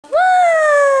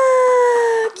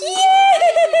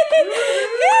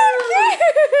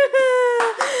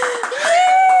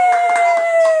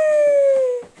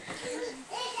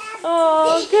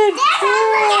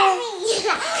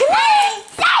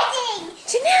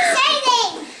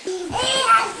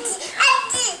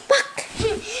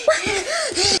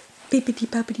Bippity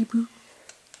boppity boo.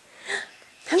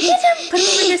 Come get him. Put him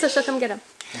over here so she'll come get him.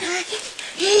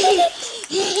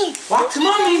 Walk to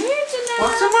mommy.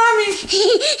 Walk to mommy.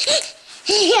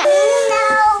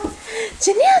 No.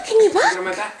 Janelle, can you walk? Get on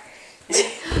my back.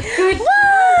 Good.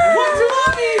 Walk to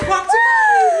mommy. Walk to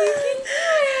mommy.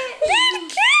 Good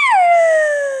girl.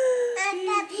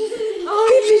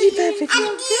 Good bitty boppity.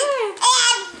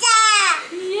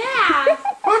 Yeah.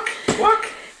 Walk. Walk.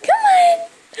 Come on.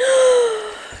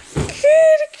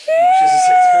 Good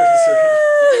girl.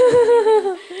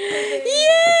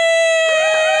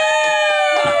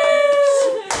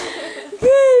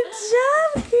 Good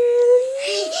job,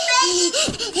 girlie.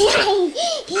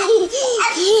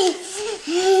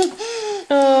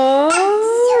 Oh,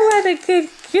 what a good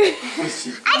girl.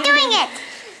 I'm doing it.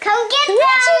 Come get Come them.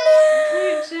 on, Janelle.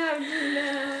 Good job,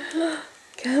 Janelle.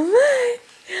 Come on.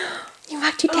 You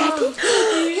walk to Daddy?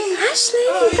 Ashley,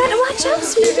 you gotta watch out,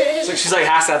 sweetie. So she's like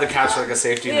has to have the couch for like a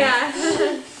safety net. Yeah.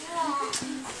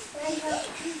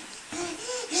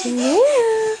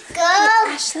 Janelle. Go.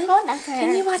 Ashley, Hold on for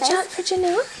can you watch out for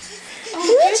Janelle? Oh, Come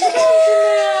on,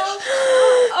 Janelle.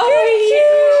 Oh,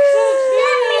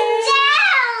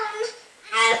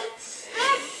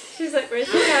 she's like, where's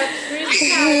the couch? Where's the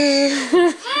couch?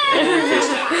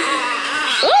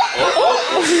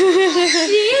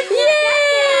 Yay!